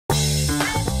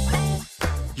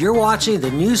You're watching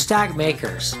The New Stack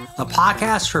Makers, a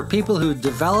podcast for people who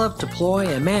develop, deploy,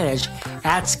 and manage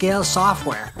at-scale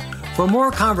software. For more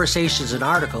conversations and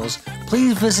articles,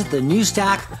 please visit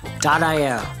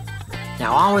thenewstack.io.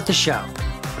 Now on with the show.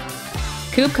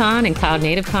 KubeCon and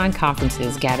CloudNativeCon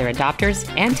conferences gather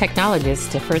adopters and technologists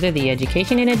to further the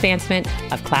education and advancement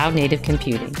of cloud-native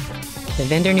computing. The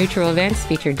vendor-neutral events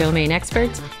feature domain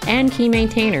experts and key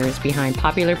maintainers behind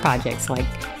popular projects like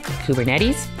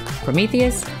Kubernetes,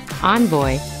 Prometheus,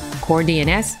 Envoy, Core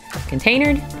DNS,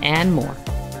 Containered, and more.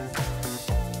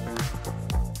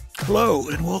 Hello,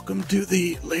 and welcome to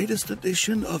the latest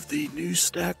edition of the New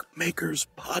Stack Makers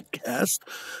podcast.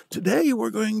 Today,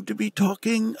 we're going to be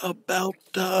talking about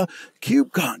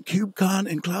KubeCon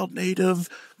and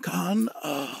CloudNativeCon,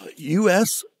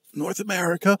 US, North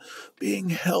America, being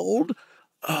held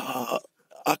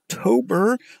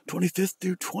October 25th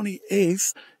through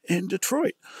 28th in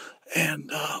Detroit.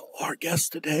 And our guests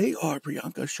today are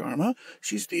Priyanka Sharma.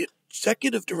 She's the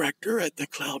Executive Director at the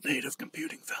Cloud Native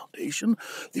Computing Foundation,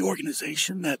 the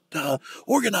organization that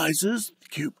organizes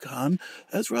KubeCon,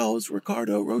 as well as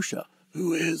Ricardo Rocha,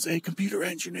 who is a computer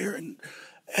engineer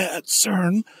at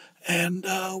CERN and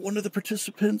one of the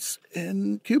participants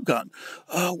in KubeCon.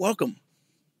 Welcome.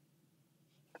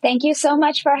 Thank you so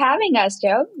much for having us,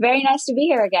 Joe. Very nice to be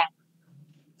here again.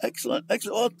 Excellent.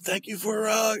 Well, thank you for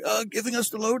giving us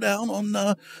the lowdown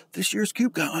on this year's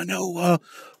KubeCon. I know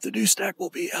the New Stack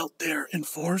will be out there in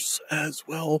force, as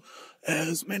well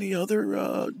as many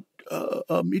other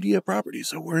media properties.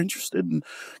 So we're interested in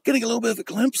getting a little bit of a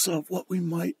glimpse of what we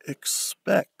might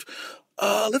expect.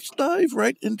 Let's dive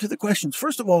right into the questions.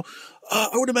 First of all,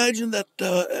 I would imagine that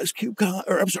as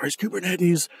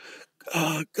Kubernetes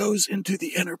goes into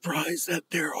the enterprise,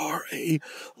 that there are a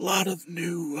lot of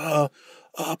new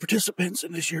participants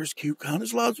in this year's KubeCon,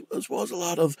 as well as a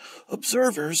lot of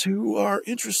observers who are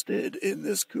interested in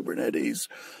this Kubernetes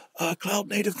cloud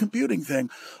native computing thing.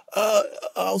 I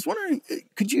was wondering,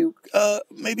 could you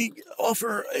maybe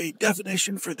offer a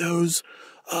definition for those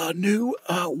new?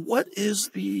 What is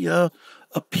the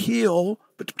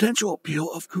potential appeal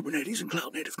of Kubernetes and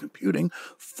cloud native computing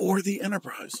for the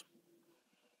enterprise?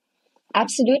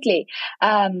 Absolutely.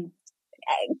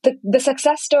 The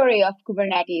success story of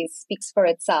Kubernetes speaks for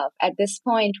itself. At this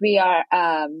point, we are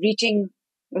reaching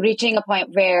a point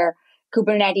where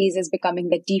Kubernetes is becoming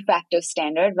the de facto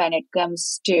standard when it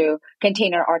comes to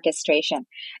container orchestration.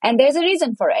 And there's a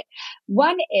reason for it.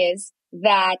 One is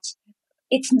that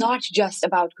it's not just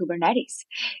about Kubernetes.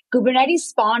 Kubernetes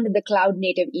spawned the cloud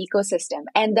native ecosystem,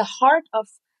 and the heart of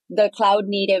the cloud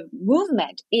native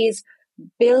movement is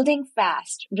building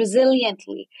fast,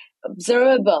 resiliently,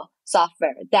 observable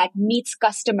software that meets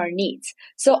customer needs.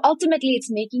 So ultimately,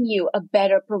 it's making you a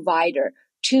better provider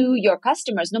to your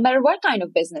customers, no matter what kind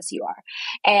of business you are.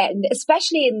 And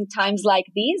especially in times like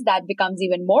these, that becomes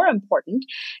even more important.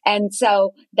 And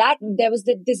so that there was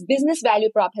this business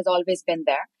value prop has always been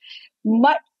there.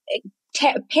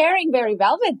 Pairing very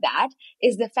well with that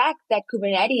is the fact that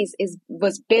Kubernetes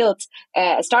was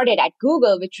started at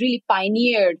Google, which really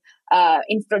pioneered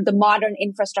the modern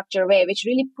infrastructure way, which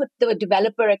really put the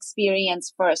developer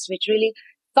experience first, which really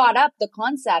thought up the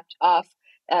concept of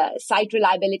site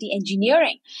reliability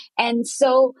engineering. And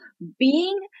so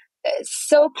being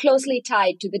so closely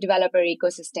tied to the developer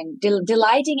ecosystem,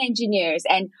 delighting engineers.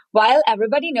 And while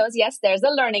everybody knows, yes, there's a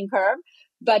learning curve,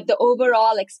 but the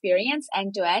overall experience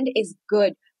end to end is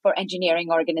good for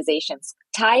engineering organizations.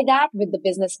 Tie that with the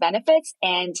business benefits,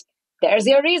 and there's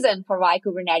your reason for why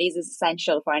Kubernetes is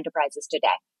essential for enterprises today.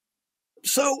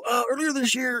 So earlier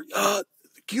this year,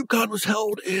 KubeCon was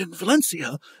held in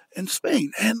Valencia in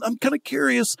Spain. And I'm kind of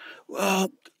curious, what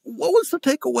was the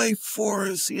takeaway for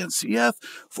CNCF,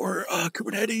 for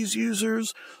Kubernetes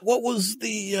users? What was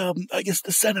the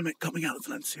sentiment coming out of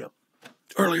Valencia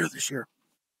earlier this year?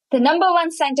 The number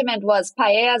one sentiment was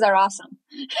paellas are awesome.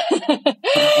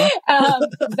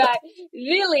 But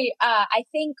really, I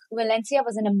think Valencia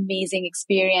was an amazing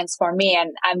experience for me,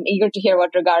 and I'm eager to hear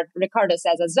what Ricardo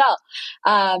says as well.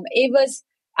 It was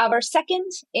our second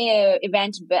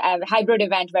hybrid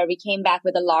event where we came back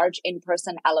with a large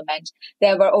in-person element.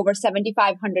 There were over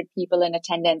 7,500 people in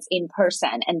attendance in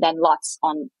person, and then lots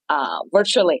on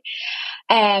virtually.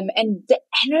 And the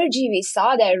energy we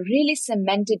saw there really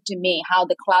cemented to me how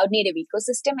the cloud native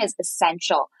ecosystem is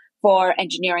essential for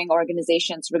engineering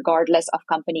organizations, regardless of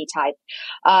company type.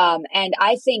 And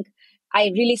I think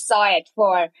I really saw it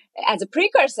as a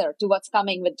precursor to what's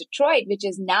coming with Detroit, which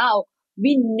is now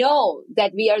we know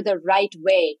that we are the right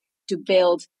way to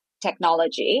build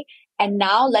technology. And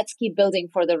now let's keep building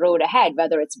for the road ahead,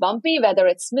 whether it's bumpy, whether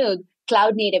it's smooth.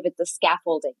 Cloud native is the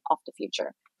scaffolding of the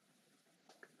future.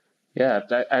 Yeah,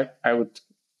 I would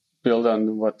build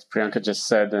on what Priyanka just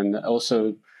said, and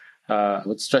also I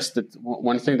would stress that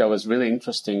one thing that was really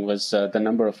interesting was the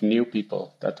number of new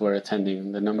people that were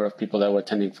attending, the number of people that were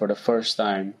attending for the first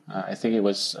time. I think it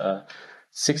was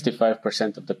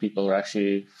 65% of the people were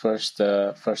actually first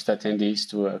attendees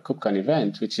to a KubeCon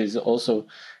event, which is also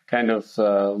kind of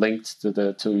linked to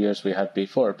the 2 years we had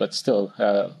before, but still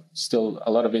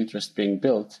a lot of interest being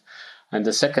built. And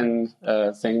the second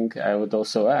thing I would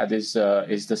also add is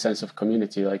the sense of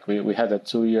community. Like we had a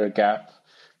 2-year gap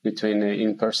between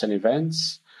in-person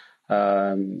events.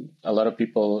 A lot of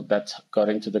people that got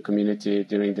into the community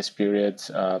during this period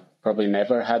probably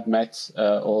never had met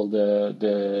all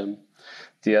the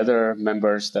other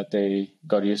members that they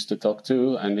got used to talk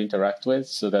to and interact with.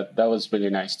 So that was really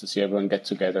nice to see everyone get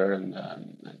together and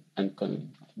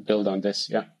build on this.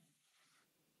 Yeah.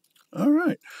 All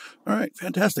right.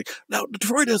 Fantastic. Now,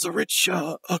 Detroit has a rich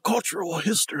cultural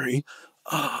history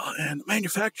and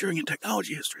manufacturing and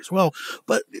technology history as well,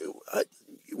 but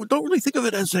we don't really think of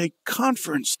it as a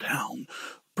conference town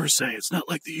per se. It's not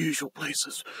like the usual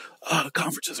places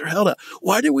conferences are held at.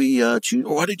 Why did we choose,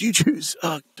 or why did you choose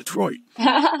Detroit?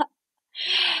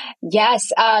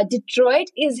 Yes,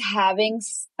 Detroit is having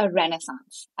a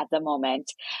renaissance at the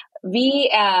moment.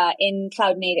 We in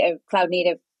Cloud Native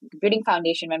Computing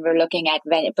Foundation, when we're looking at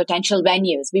potential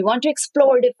venues, we want to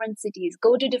explore different cities,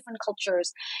 go to different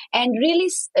cultures, and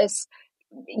really,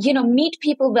 meet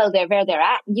people where they're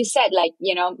at. You said,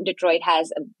 Detroit has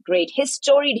a great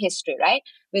storied history, right?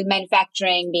 With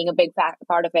manufacturing being a big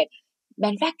part of it.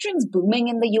 Manufacturing's booming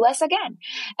in the US again.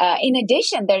 In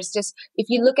addition, if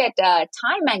you look at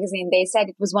Time magazine, they said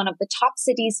it was one of the top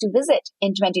cities to visit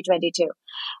in 2022.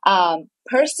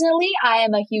 Personally, I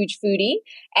am a huge foodie,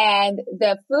 and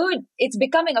the food, it's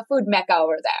becoming a food mecca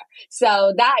over there.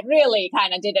 So that really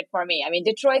kind of did it for me. I mean,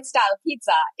 Detroit style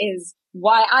pizza is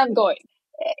why I'm going.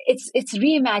 It's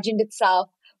reimagined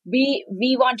itself. We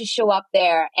want to show up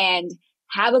there and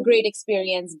have a great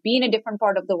experience, be in a different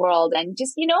part of the world, and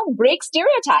just, break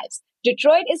stereotypes.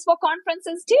 Detroit is for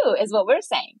conferences too, is what we're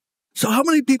saying. So how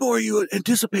many people are you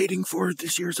anticipating for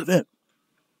this year's event?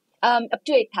 Up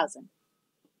to 8,000.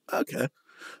 Okay.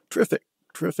 Terrific.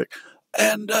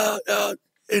 And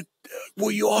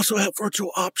will you also have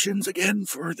virtual options again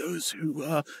for those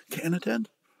who can attend?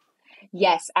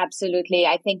 Yes, absolutely.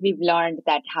 I think we've learned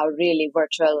that how really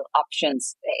virtual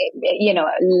options,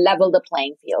 level the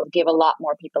playing field, give a lot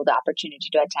more people the opportunity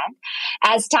to attend.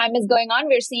 As time is going on,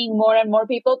 we're seeing more and more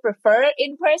people prefer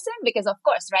in person because, of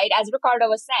course, right, as Ricardo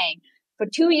was saying, for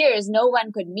 2 years, no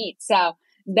one could meet. So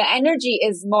the energy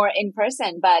is more in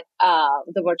person, but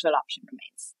the virtual option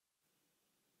remains.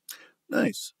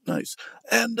 Nice.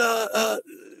 And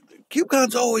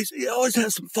KubeCon's always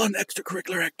has some fun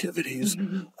extracurricular activities.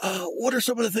 Mm-hmm. What are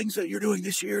some of the things that you're doing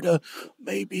this year to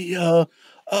maybe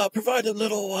provide a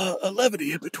little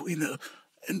levity in between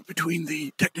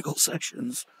the technical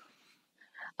sessions?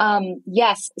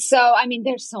 Yes. So,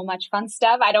 there's so much fun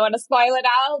stuff. I don't want to spoil it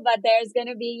all, but there's going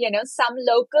to be, some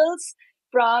locals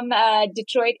from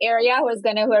Detroit area who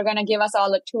are going to give us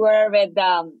all a tour with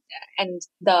and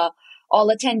the all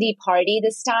attendee party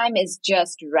this time is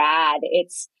just rad.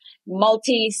 It's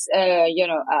multi-venue,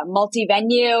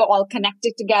 all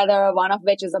connected together, one of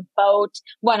which is a boat,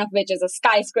 one of which is a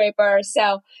skyscraper.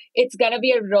 So it's going to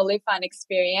be a really fun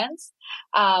experience.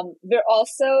 We're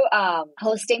also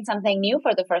hosting something new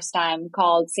for the first time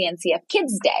called CNCF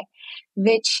Kids Day,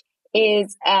 which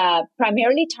is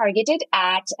primarily targeted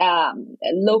at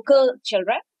local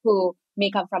children who may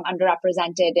come from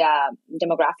underrepresented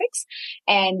demographics,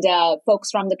 and folks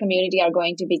from the community are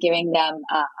going to be giving them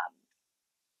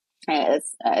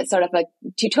sort of a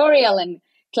tutorial in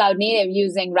Cloud Native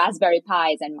using Raspberry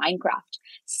Pis and Minecraft.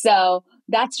 So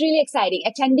that's really exciting.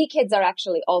 Attendee kids are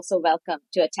actually also welcome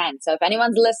to attend. So if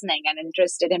anyone's listening and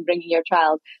interested in bringing your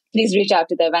child, please reach out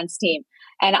to the events team.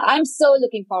 And I'm so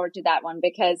looking forward to that one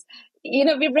because,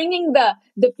 we're bringing the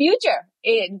future,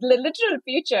 the literal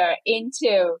future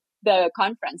into the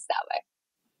conference that way.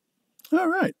 All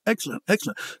right. Excellent.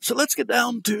 So let's get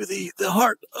down to the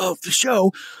heart of the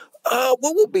show.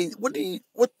 What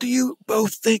do you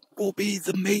both think will be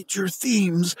the major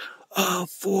themes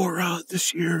for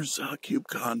this year's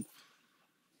KubeCon?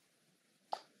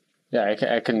 Yeah,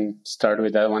 I can start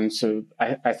with that one. So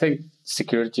I think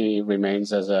security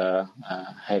remains as a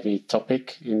heavy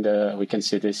topic we can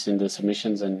see this in the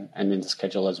submissions and in the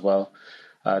schedule as well.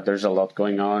 There's a lot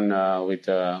going on with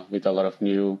a lot of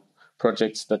new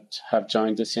projects that have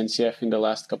joined the CNCF in the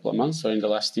last couple of months or in the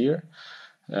last year.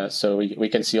 So we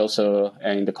can see also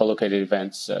in the co-located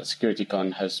events,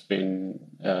 SecurityCon has been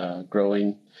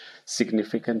growing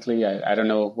significantly. I don't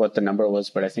know what the number was,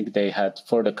 but I think they had,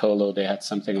 for the colo, they had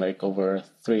something like over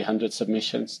 300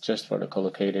 submissions just for the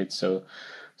co-located. So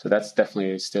that's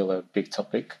definitely still a big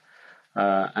topic.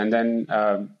 And then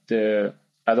the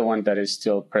other one that is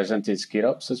still present is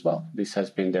GitOps as well. This has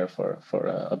been there for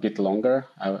a bit longer,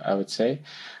 I would say.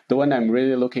 The one I'm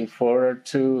really looking forward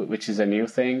to, which is a new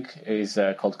thing, is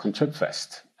called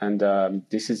ContribFest. And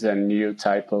this is a new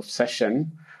type of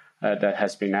session that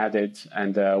has been added,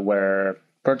 and where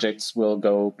projects will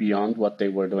go beyond what they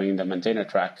were doing in the maintainer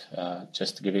track,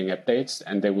 just giving updates,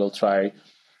 and they will try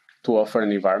to offer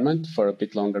an environment for a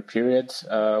bit longer period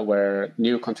where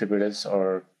new contributors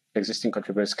or existing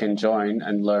contributors can join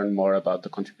and learn more about the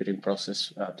contributing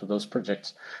process to those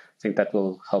projects. I think that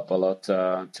will help a lot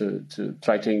to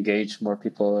try to engage more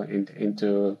people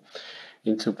into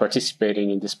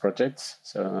participating in these projects.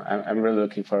 So I'm really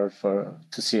looking forward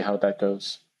to see how that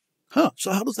goes.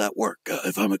 So how does that work?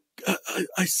 If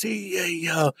I see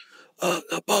a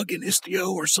bug in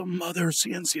Istio or some other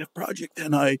CNCF project,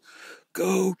 and I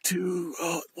go to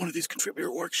one of these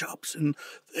contributor workshops, and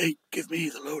they give me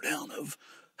the lowdown of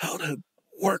how to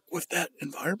work with that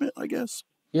environment, I guess.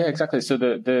 Yeah, exactly. So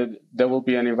there will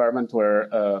be an environment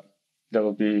where there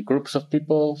will be groups of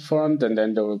people formed, and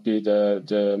then there will be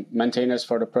the maintainers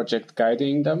for the project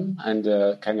guiding them and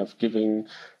kind of giving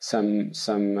some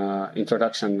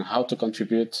introduction how to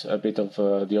contribute, a bit of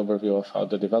the overview of how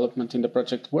the development in the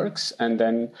project works. And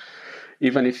then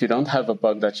even if you don't have a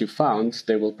bug that you found,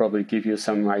 they will probably give you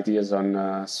some ideas on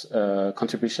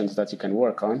contributions that you can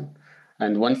work on.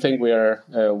 And one thing we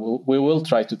will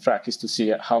try to track is to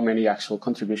see how many actual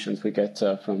contributions we get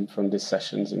from these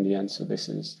sessions in the end. So this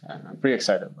is, I'm pretty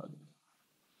excited about it.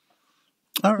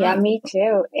 All right. Yeah, me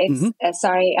too. It's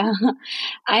sorry.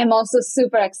 I am also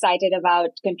super excited about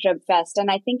ContribFest, and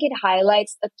I think it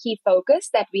highlights a key focus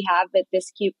that we have with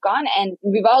this KubeCon, and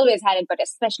we've always had it, but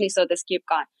especially so this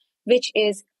KubeCon, which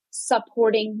is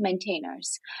supporting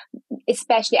maintainers,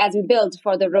 especially as we build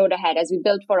for the road ahead, as we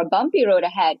build for a bumpy road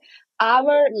ahead.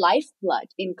 Our lifeblood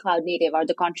in Cloud Native are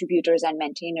the contributors and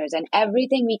maintainers, and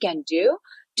everything we can do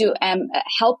to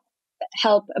help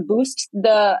boost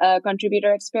the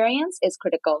contributor experience is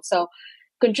critical. So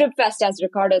ContribFest, as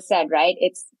Ricardo said, right?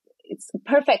 It's a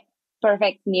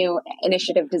perfect new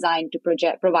initiative designed to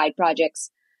provide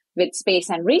projects with space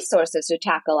and resources to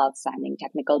tackle outstanding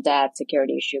technical debt,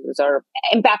 security issues, or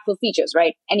impactful features,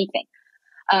 right? Anything.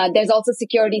 There's also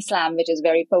Security Slam, which is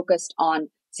very focused on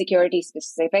security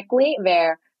specifically,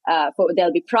 where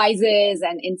there'll be prizes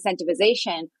and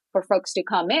incentivization for folks to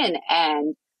come in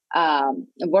and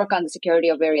work on the security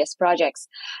of various projects.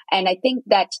 And I think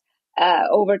that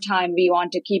over time, we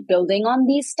want to keep building on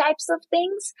these types of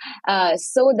things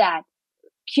so that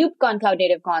KubeCon,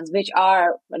 CloudNativeCons, which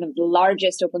are one of the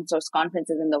largest open source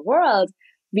conferences in the world,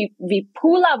 we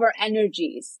pool our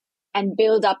energies and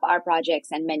build up our projects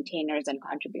and maintainers and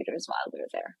contributors while we're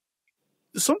there.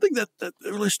 Something that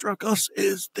really struck us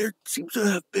is there seems to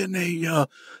have been a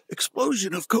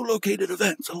explosion of co-located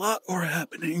events. A lot are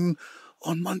happening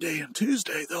on Monday and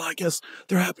Tuesday, though I guess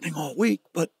they're happening all week.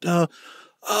 But and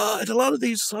a lot of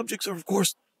these subjects are, of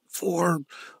course, for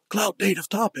cloud native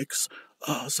topics,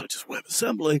 such as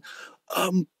WebAssembly.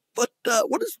 But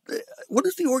what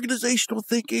is the organizational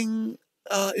thinking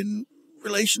in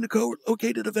relation to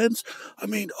co-located events? I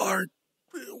mean,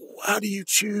 how do you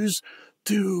choose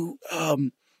to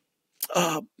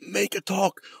make a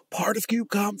talk part of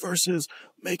KubeCon versus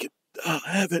make it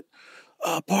have it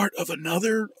part of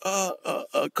another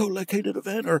co-located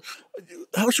event? Or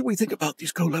how should we think about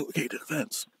these co-located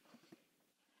events?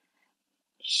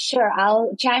 Sure,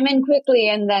 I'll chime in quickly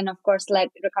and then, of course, let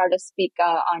Ricardo speak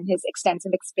on his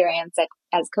extensive experience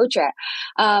as co-chair.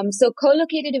 So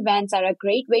co-located events are a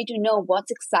great way to know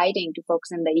what's exciting to folks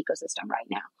in the ecosystem right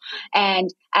now. And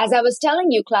as I was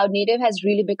telling you, Cloud Native has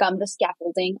really become the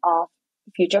scaffolding of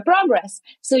future progress.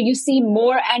 So you see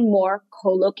more and more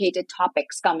co-located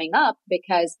topics coming up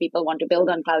because people want to build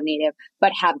on Cloud Native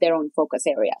but have their own focus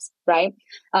areas, right?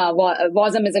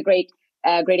 WASM is a great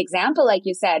example, like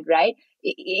you said, right?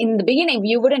 In the beginning,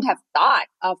 you wouldn't have thought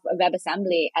of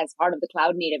WebAssembly as part of the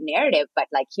cloud native narrative, but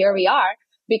like here we are,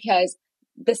 because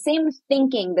the same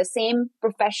thinking, the same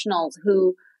professionals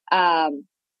who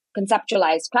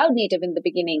conceptualized cloud native in the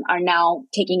beginning are now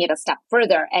taking it a step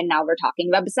further, and now we're talking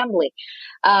WebAssembly.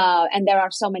 And there are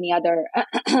so many other.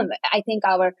 I think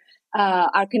our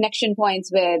connection points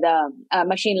with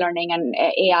machine learning and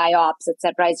AI ops,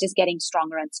 etc., is just getting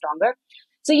stronger and stronger.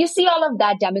 So you see all of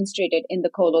that demonstrated in the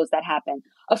colos that happen.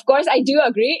 of course, I do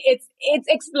agree. It's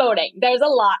exploding. There's a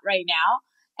lot right now.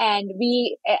 And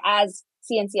we, as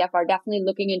CNCF, are definitely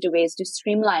looking into ways to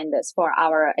streamline this for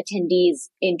our attendees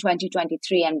in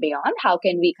 2023 and beyond. How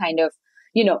can we kind of,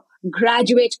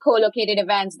 graduate co-located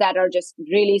events that are just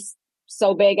really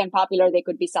so big and popular they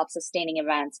could be self-sustaining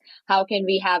events? How can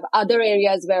we have other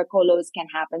areas where colos can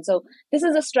happen? So this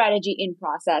is a strategy in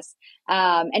process.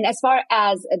 And as far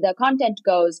as the content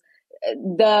goes,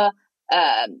 the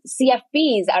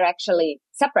CFPs are actually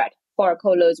separate for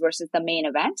colos versus the main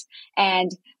event.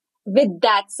 And with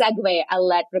that segue, I'll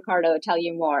let Ricardo tell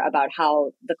you more about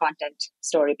how the content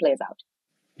story plays out.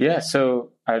 Yeah,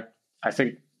 so I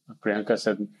think Priyanka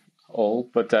said all,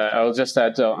 but I'll just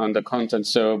add on the content.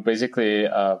 So basically,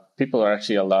 people are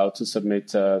actually allowed to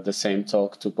submit the same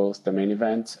talk to both the main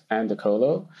event and the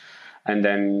colo. And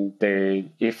then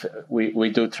if we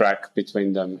do track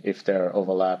between them if there are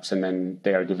overlaps, and then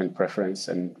they are given preference,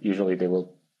 and usually they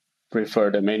will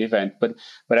prefer the main event. But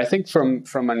I think from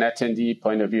an attendee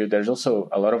point of view, there's also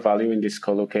a lot of value in this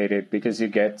co-located, because you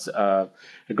get a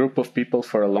group of people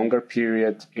for a longer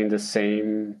period in the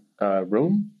same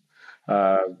room,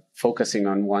 focusing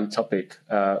on one topic.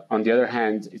 On the other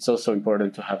hand, it's also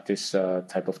important to have this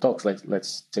type of talks.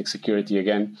 Let's take security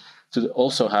again, to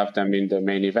also have them in the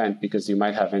main event, because you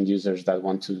might have end users that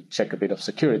want to check a bit of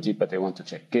security, but they want to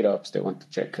check GitOps, they want to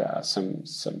check some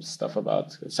stuff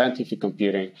about scientific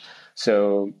computing.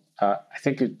 So I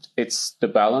think it's the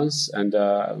balance, and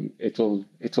it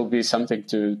will be something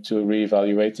to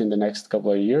reevaluate in the next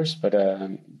couple of years. But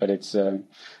it's I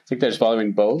think there's value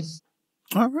in both.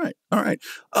 All right.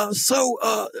 So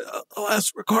I'll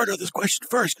ask Ricardo this question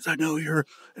first, because I know you're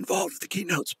involved with the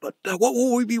keynotes. But what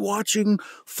will we be watching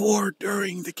for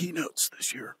during the keynotes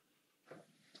this year?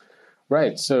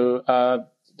 Right. So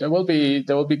there will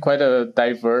be quite a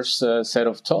diverse set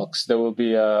of talks. There will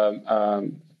be a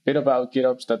bit about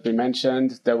GitOps that we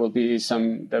mentioned. There will be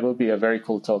a very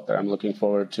cool talk that I'm looking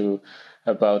forward to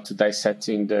about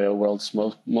dissecting the world's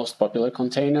most popular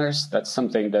containers. That's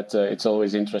something that it's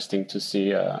always interesting to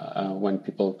see when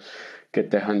people get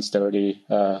their hands dirty,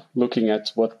 looking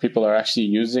at what people are actually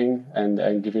using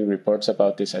and giving reports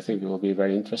about this. I think it will be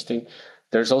very interesting.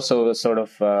 There's also a sort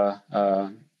of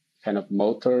kind of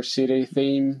motor city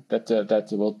theme that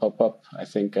will pop up. I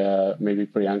think maybe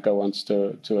Priyanka wants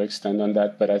to extend on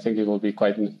that, but I think it will be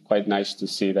quite nice to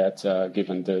see that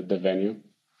given the venue.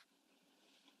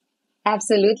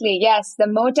 Absolutely. Yes. The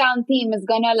Motown theme is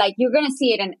you're gonna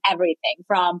see it in everything,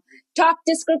 from talk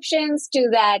descriptions to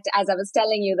that. As I was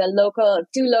telling you,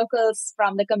 two locals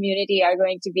from the community are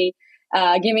going to be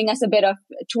giving us a bit of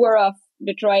tour of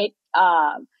Detroit.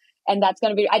 And that's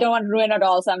going to be, I don't want to ruin it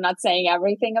all, so I'm not saying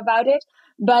everything about it,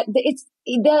 but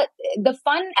the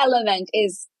fun element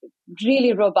is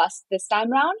really robust this time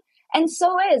round. And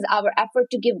so is our effort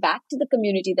to give back to the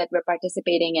community that we're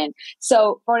participating in.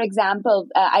 So, for example,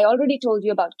 I already told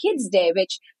you about Kids Day,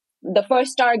 which the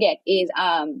first target is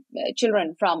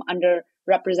children from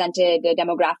underrepresented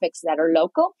demographics that are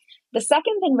local. The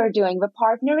second thing we're doing, we're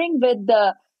partnering with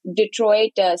the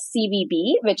Detroit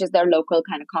CVB, which is their local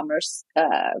kind of commerce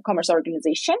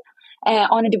organization,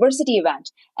 on a diversity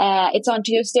event. It's on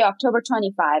Tuesday, October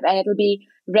 25, and it'll be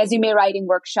resume writing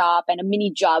workshop and a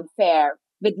mini job fair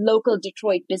with local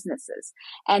Detroit businesses.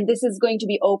 And this is going to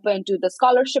be open to the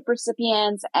scholarship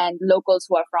recipients and locals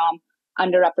who are from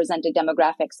underrepresented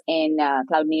demographics in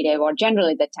cloud native or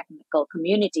generally the technical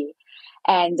community.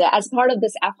 And as part of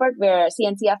this effort, where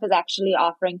CNCF is actually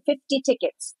offering 50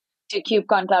 tickets to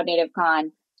KubeCon,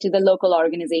 CloudNativeCon, to the local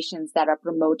organizations that are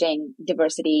promoting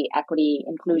diversity, equity,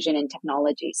 inclusion in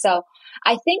technology. So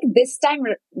I think this time,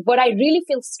 what I really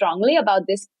feel strongly about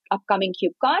this upcoming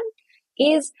KubeCon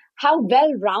is how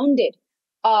well-rounded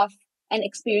of an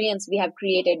experience we have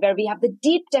created, where we have the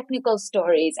deep technical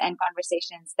stories and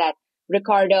conversations that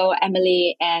Ricardo,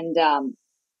 Emily, and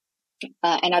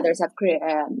others have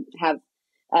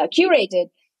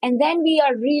curated. And then we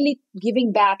are really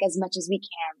giving back as much as we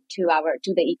can to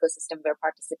the ecosystem we're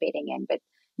participating in with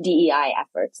DEI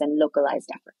efforts and localized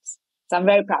efforts. So I'm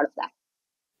very proud of that.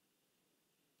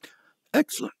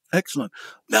 Excellent.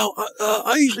 Now,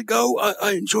 I usually go,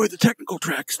 I enjoy the technical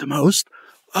tracks the most.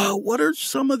 What are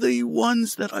some of the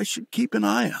ones that I should keep an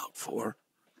eye out for?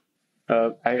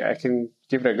 I can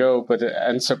give it a go, but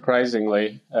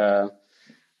unsurprisingly,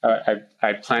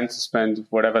 I plan to spend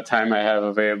whatever time I have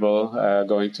available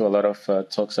going to a lot of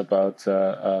talks about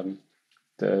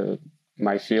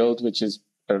my field, which is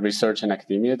research and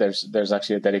academia. There's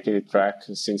actually a dedicated track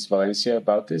since Valencia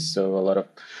about this, so a lot of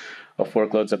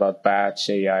workloads about batch,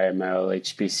 AI, ML,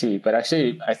 HPC. But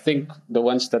actually, I think the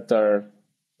ones that are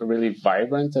really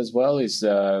vibrant as well is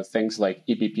things like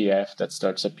eBPF that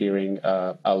starts appearing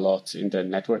a lot in the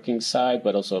networking side,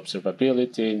 but also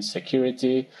observability and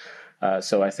security.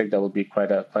 So I think there will be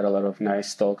quite a lot of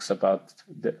nice talks about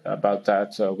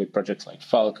that with projects like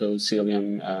Falco,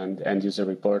 Cilium, and end user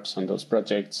reports on those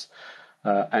projects.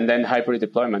 And then hybrid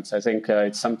deployments. I think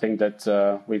it's something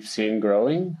that we've seen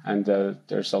growing, and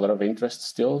there's a lot of interest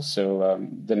still. So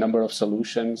the number of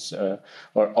solutions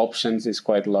or options is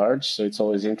quite large. So it's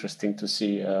always interesting to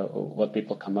see what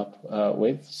people come up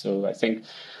with. So I think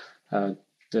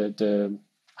the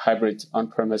hybrid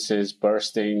on-premises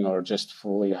bursting or just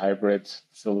fully hybrid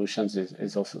solutions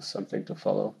is also something to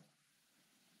follow.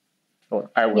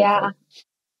 Or I will follow.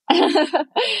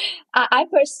 I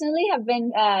personally have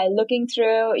been looking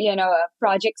through,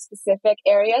 project-specific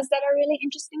areas that are really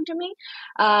interesting to me.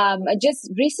 Just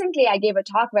recently, I gave a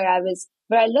talk where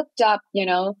I looked up,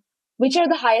 which are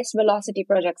the highest velocity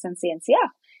projects in CNCF.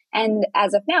 And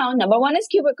as of now, number one is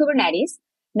Kubernetes.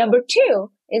 Number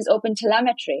two is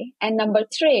OpenTelemetry. And number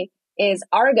three is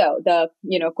Argo, the,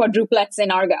 quadruplex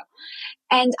in Argo.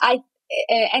 And I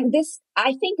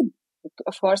think,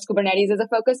 of course, Kubernetes is a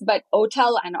focus, but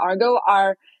OTel and Argo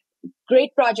are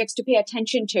great projects to pay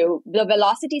attention to. The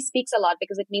velocity speaks a lot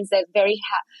because it means there's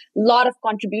lot of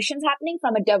contributions happening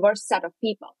from a diverse set of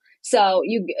people. So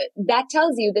that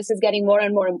tells you this is getting more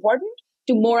and more important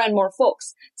to more and more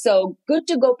folks. So good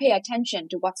to go pay attention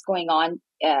to what's going on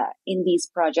in these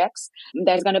projects.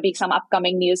 There's going to be some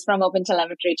upcoming news from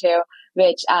OpenTelemetry too,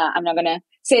 which I'm not going to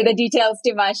say the details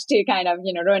too much to kind of,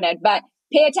 ruin it, but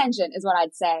pay attention is what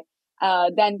I'd say.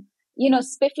 Then,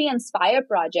 Spiffy and Spire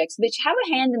projects, which have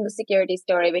a hand in the security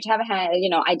story, which have a hand,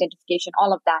 identification,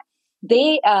 all of that.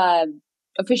 They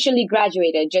officially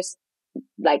graduated just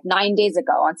like 9 days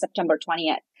ago on September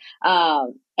 20th.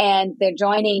 And they're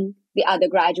joining the other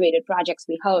graduated projects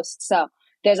we host. So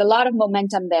there's a lot of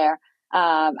momentum there.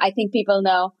 I think people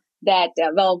know that,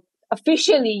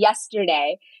 officially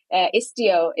yesterday,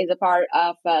 Istio is a part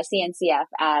of CNCF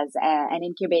as an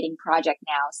incubating project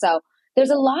now. So there's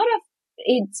a lot of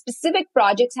specific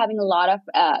projects having a lot of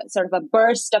sort of a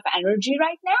burst of energy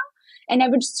right now. And I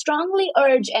would strongly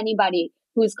urge anybody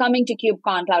who's coming to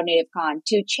KubeCon+CloudNativeCon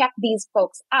to check these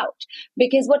folks out.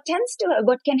 Because what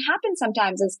can happen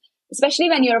sometimes is, especially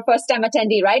when you're a first-time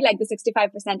attendee, right? Like the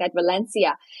 65% at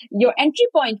Valencia, your entry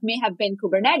point may have been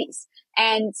Kubernetes.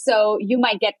 And so you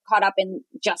might get caught up in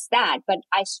just that. But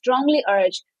I strongly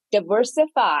urge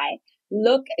diversify,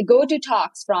 go to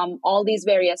talks from all these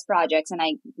various projects. And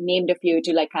I named a few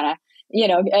to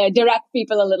direct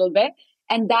people a little bit.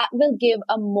 And that will give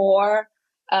a more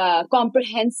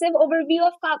comprehensive overview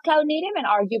of Cloud Native and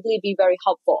arguably be very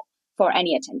helpful for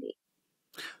any attendee.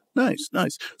 Nice.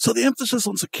 So the emphasis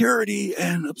on security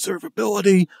and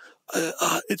observability,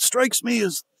 it strikes me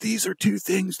as these are two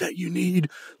things that you need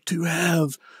to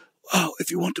have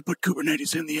if you want to put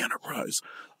Kubernetes in the enterprise.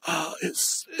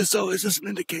 Is this an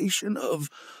indication of,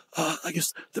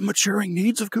 the maturing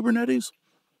needs of Kubernetes?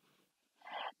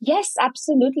 Yes,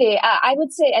 absolutely. I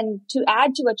would say, and to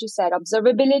add to what you said,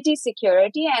 observability,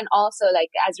 security, and also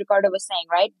as Ricardo was saying,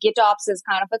 right? GitOps is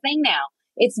kind of a thing now.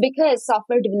 It's because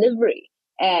software delivery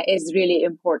is really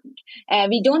important.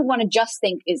 And we don't want to just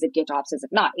think, is it GitOps? Is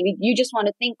it not? You just want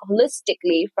to think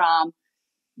holistically from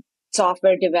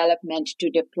software development to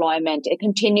deployment,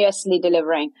 continuously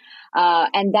delivering.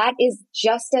 And that is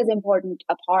just as important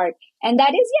a part. And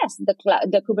that is, yes,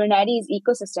 the Kubernetes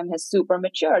ecosystem has super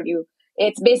matured.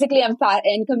 It's basically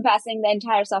encompassing the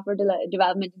entire software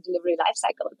development and delivery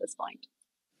lifecycle at this point.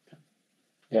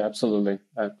 Yeah, absolutely.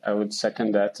 I would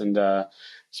second that. And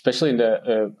especially in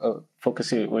the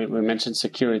focusing, we mentioned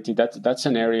security. That's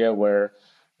an area where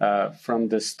from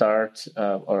the start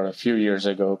or a few years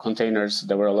ago, containers,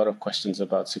 there were a lot of questions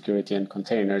about security and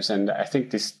containers. And I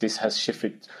think this has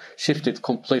shifted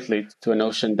completely to a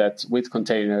notion that with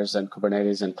containers and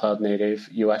Kubernetes and Cloud Native,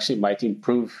 you actually might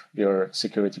improve your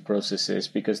security processes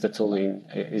because the tooling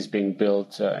is being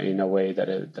built in a way that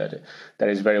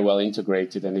is very well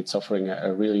integrated, and it's offering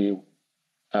a really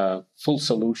full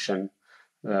solution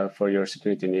for your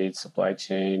security needs, supply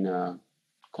chain,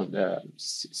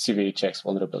 CVE checks,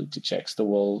 vulnerability checks, the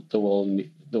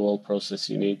whole process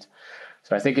you need.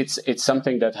 So I think it's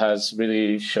something that has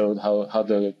really showed how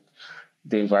the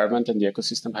environment and the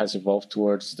ecosystem has evolved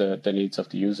towards the needs of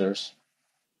the users.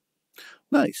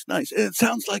 Nice. It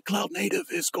sounds like Cloud Native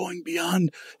is going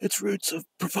beyond its roots of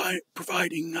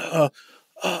providing a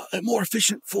more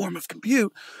efficient form of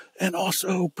compute, and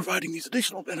also providing these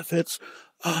additional benefits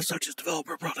such as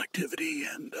developer productivity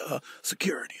and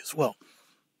security as well.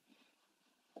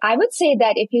 I would say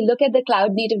that if you look at the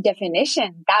cloud native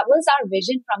definition, that was our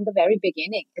vision from the very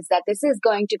beginning, is that this is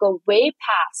going to go way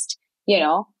past,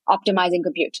 optimizing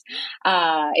compute.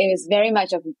 It was very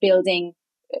much of building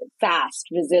fast,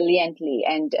 resiliently,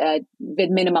 and with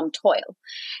minimum toil.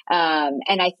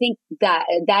 And I think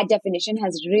that definition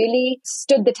has really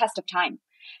stood the test of time.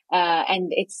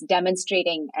 And it's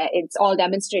all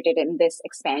demonstrated in this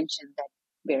expansion that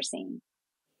we're seeing.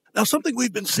 Now, something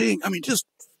we've been seeing, just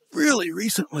really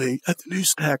recently at the New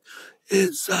Stack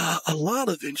is a lot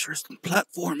of interest in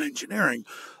platform engineering,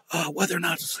 whether or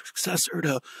not it's a successor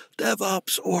to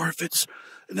DevOps or if it's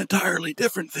an entirely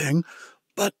different thing.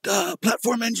 But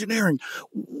platform engineering,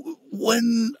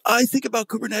 when I think about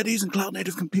Kubernetes and cloud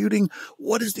native computing,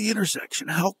 what is the intersection?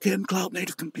 How can cloud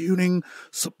native computing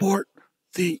support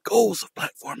the goals of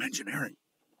platform engineering?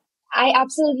 I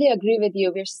absolutely agree with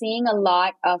you. We're seeing a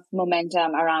lot of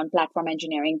momentum around platform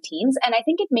engineering teams. And I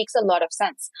think it makes a lot of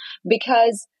sense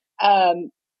because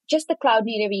just the cloud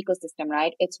native ecosystem,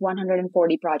 right? It's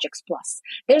 140 projects plus.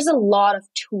 There's a lot of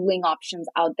tooling options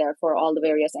out there for all the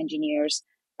various engineers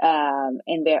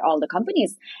in all the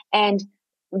companies. And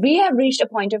we have reached a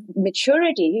point of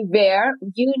maturity where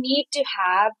you need to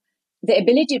have the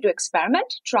ability to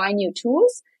experiment, try new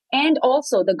tools, and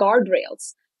also the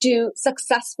guardrails to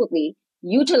successfully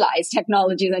utilize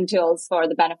technologies and tools for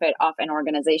the benefit of an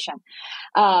organization.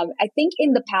 I think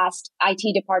in the past, IT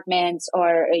departments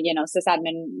or,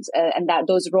 sysadmins and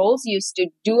those roles used to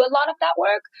do a lot of that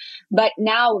work. But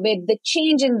now with the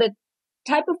change in the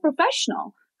type of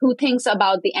professional who thinks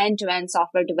about the end-to-end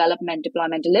software development,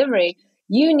 deployment, delivery,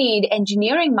 you need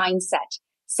engineering mindset,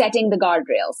 setting the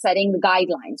guardrails, setting the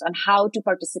guidelines on how to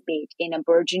participate in a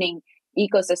burgeoning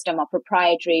ecosystem of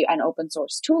proprietary and open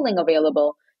source tooling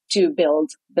available to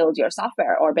build your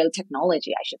software or build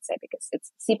technology, I should say, because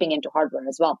it's seeping into hardware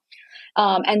as well.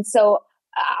 And so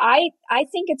I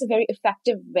think it's a very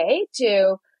effective way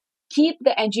to keep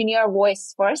the engineer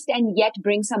voice first and yet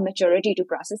bring some maturity to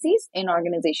processes in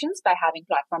organizations by having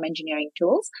platform engineering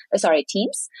teams.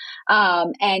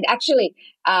 And actually,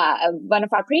 one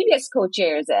of our previous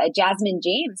co-chairs, Jasmine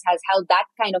James, has held that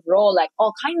kind of role at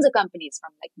all kinds of companies,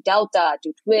 from like Delta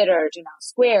to Twitter to now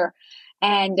Square.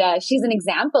 And she's an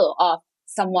example of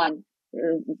someone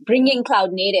bringing cloud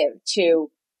native to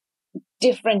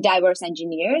different diverse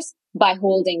engineers by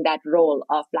holding that role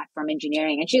of platform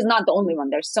engineering. And she's not the only one.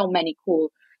 There's so many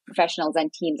cool professionals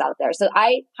and teams out there. So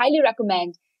I highly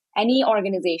recommend any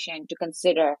organization to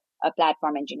consider a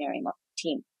platform engineering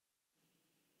team.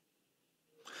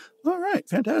 All right,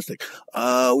 fantastic.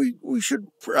 We should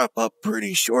wrap up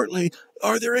pretty shortly.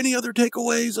 Are there any other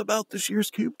takeaways about this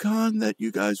year's KubeCon that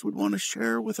you guys would want to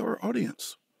share with our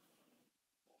audience?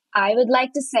 I would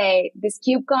like to say this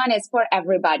KubeCon is for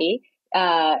everybody.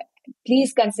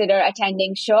 Please consider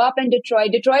attending. Show up in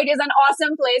Detroit. Detroit is an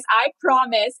awesome place. I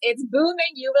promise. It's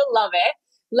booming. You will love it.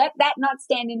 Let that not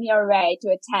stand in your way to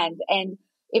attend. And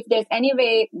if there's any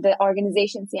way the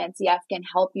organization CNCF can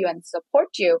help you and support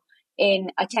you in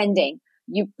attending,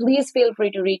 you please feel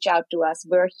free to reach out to us.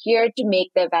 We're here to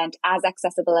make the event as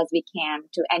accessible as we can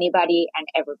to anybody and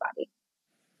everybody.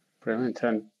 Brilliant.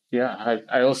 And yeah,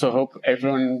 I also hope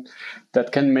everyone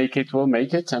that can make it will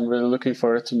make it. I'm really looking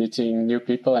forward to meeting new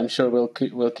people. I'm sure we'll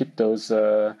keep those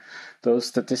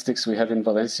statistics we had in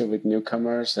Valencia with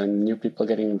newcomers and new people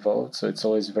getting involved. So it's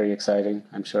always very exciting.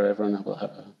 I'm sure everyone will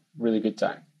have a really good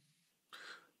time.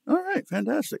 All right,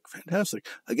 fantastic.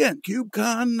 Again,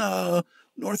 KubeCon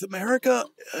North America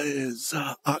is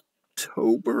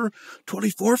October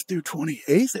 24th through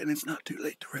 28th, and it's not too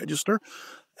late to register.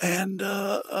 And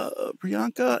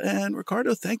Priyanka and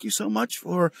Ricardo, thank you so much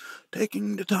for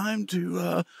taking the time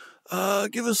to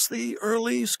give us the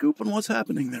early scoop on what's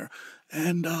happening there.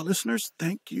 And listeners,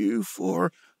 thank you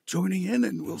for joining in,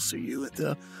 and we'll see you at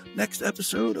the next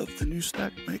episode of the New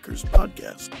Stack Makers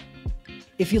podcast.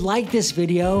 If you like this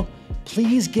video,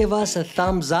 please give us a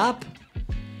thumbs up.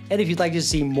 And if you'd like to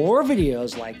see more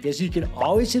videos like this, you can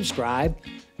always subscribe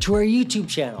to our YouTube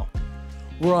channel.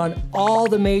 We're on all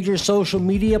the major social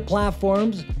media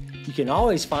platforms. You can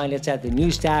always find us at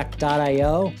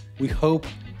thenewstack.io. We hope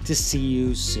to see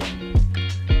you soon.